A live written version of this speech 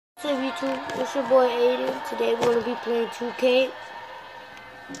What's up, YouTube? It's your boy Aiden. Today we're gonna be playing 2K.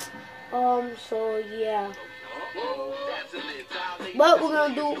 So yeah. But we're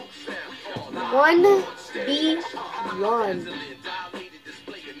gonna do 1v1.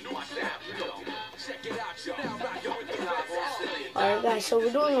 Alright guys, so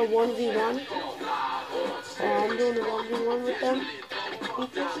we're doing a 1v1. I'm doing a 1v1 with them.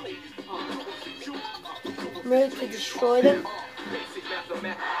 I'm ready to destroy them.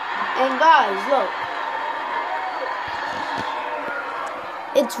 And guys, look.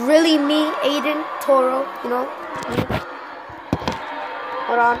 It's really me, Aiden Toro, you know?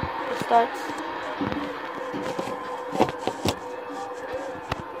 Hold on, it starts.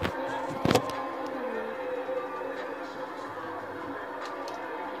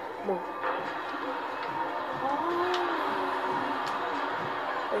 Come on.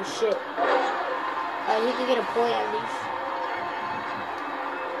 Oh shit. Alright, he can get a point at least.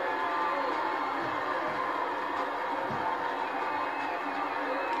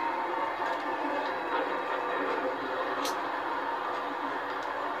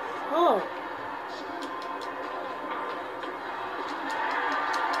 Oh.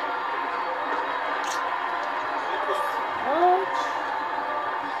 What?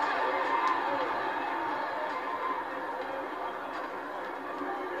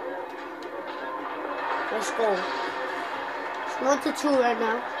 Let's go. It's 1-2 right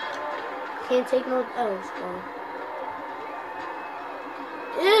now. Can't take no L's, bro.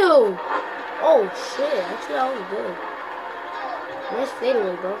 Ew! Oh shit, actually that was good. Nice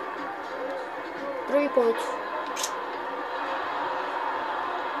fadeaway, bro. 3 points.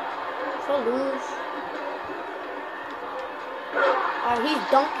 If I lose. Alright, he's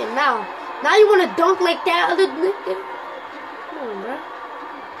dunking now. Now you wanna dunk like that other nigga? Come on, bro.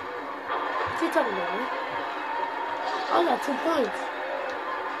 What you talking about, man? I got 2 points.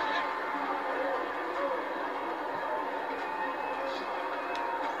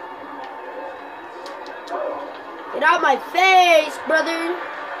 Get out my face, brother.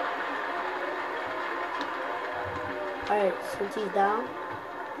 Alright, since he's down,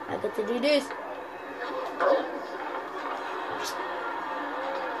 I get to do this.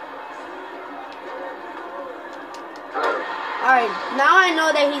 Alright, now I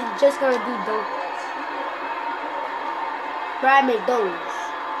know that he's just gonna do dunks. But I make those.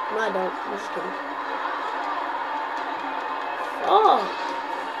 No, I don't. I'm just kidding. Oh.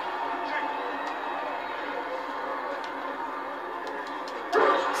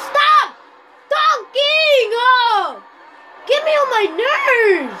 My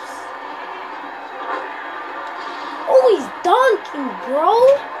nerves. Oh, he's dunking, bro.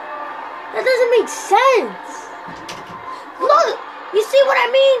 That doesn't make sense. Look, you see what I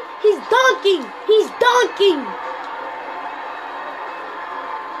mean? He's dunking. He's dunking.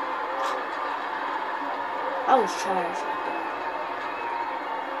 I was trash.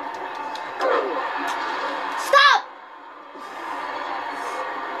 Stop.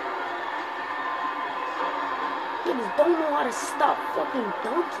 Niggas don't know how to stop fucking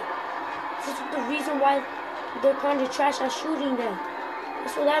dunking. This is the reason why they're kind of trash at shooting them.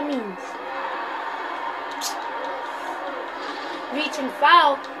 That's what that means. Reach and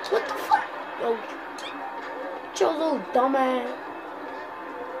foul. What the fuck? Yo, get your little dumbass,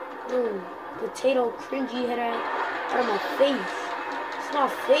 little potato cringy head out of my face. It's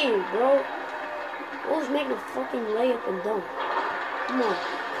not fair, bro. Always make a fucking layup and dunk. Come on.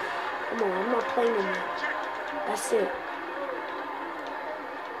 Come on, I'm not playing with you. That's it.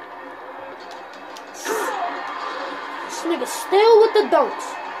 This nigga still with the dunks,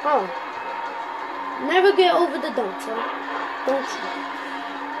 huh? Never get over the dunks, huh? Don't you?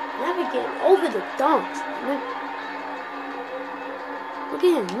 Never get over the dunks, man. Look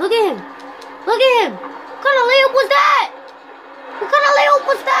at him, look at him, look at him. What kind of layup was that? What kind of layup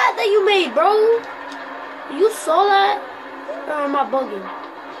was that you made, bro? You saw that? Or am I bugging?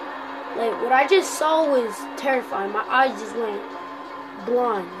 Like, what I just saw was terrifying. My eyes just went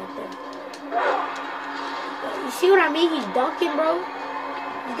blind right there. You see what I mean? He's dunking, bro.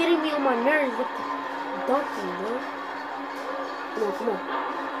 He's getting me on my nerves with the dunking, bro. Come on, come on.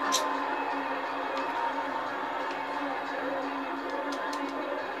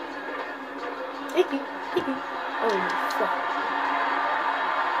 Thank you, thank you. Oh, my fuck.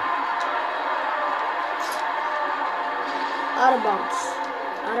 Out of bounds.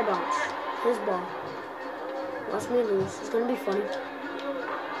 Out of bounds. His ball. Watch me lose. It's gonna be funny.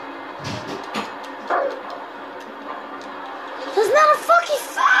 That's not a fucking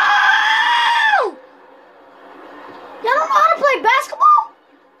foul! Y'all don't know how to play basketball?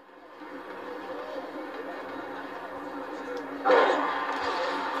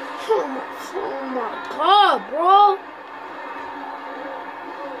 Oh my god, bro.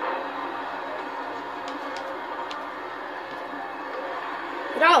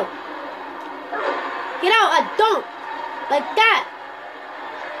 Get out. Get out. I don't. Like that.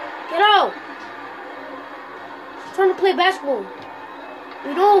 Get out. I'm trying to play basketball.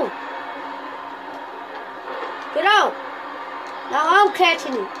 You know. Get out. Now I'm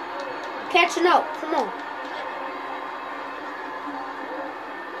catching it. Catching up. Come on.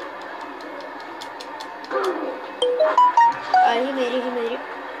 Alright, he made it. He made it.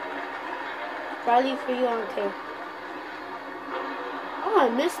 Probably for you, I don't care. Oh, I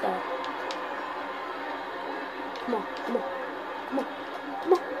missed that. Come on. Come on. Come on.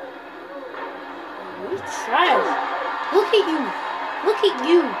 Come on. You trash. Look at you. Look at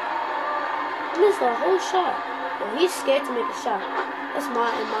you. I missed the whole shot. Well, he's scared to make a shot. That's my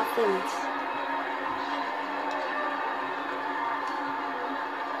feelings.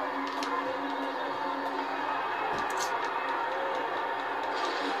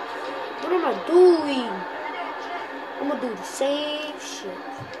 What am I doing? I'm gonna do the same shit.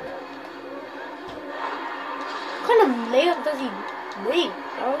 What kind of layup does he make,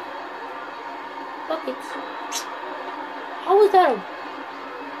 bro? Buckets. How is that a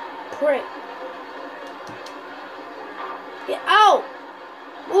prick? Get out!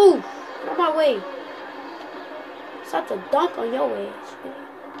 Move! Get out of my way. Stop to dunk on your ass, man.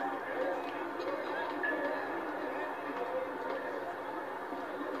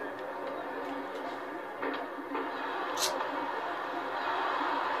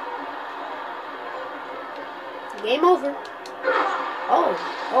 Game over. Oh.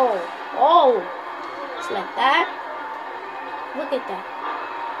 Just like that. Look at that.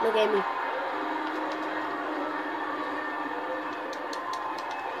 Look at me.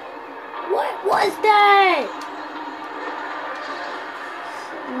 What was that?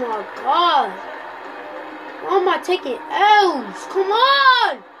 Oh my god. Why am I taking L's? Come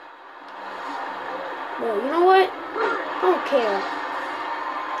on! Bro, you know what? I don't care.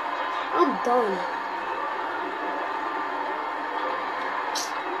 I'm done.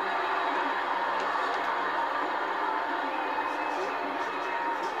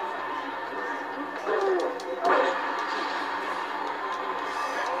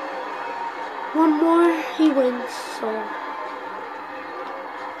 One more, he wins, so.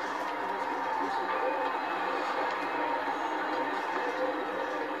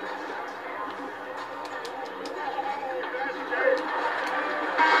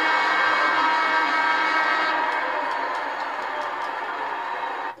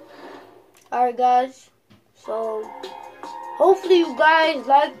 Alright guys, so hopefully you guys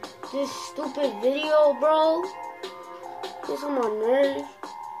like this stupid video, bro. Gets on my nerves.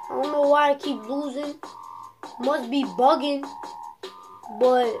 I don't know why I keep losing. Must be bugging.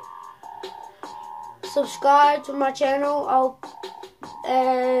 But subscribe to my channel.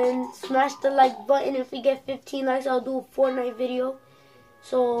 And smash the like button. If we get 15 likes, I'll do a Fortnite video.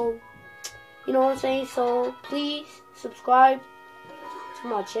 So, you know what I'm saying? So, please subscribe to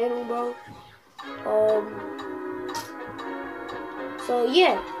my channel, bro. So,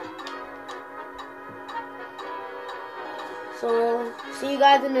 yeah. So, see you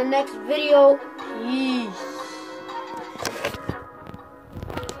guys in the next video. Peace.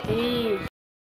 Peace.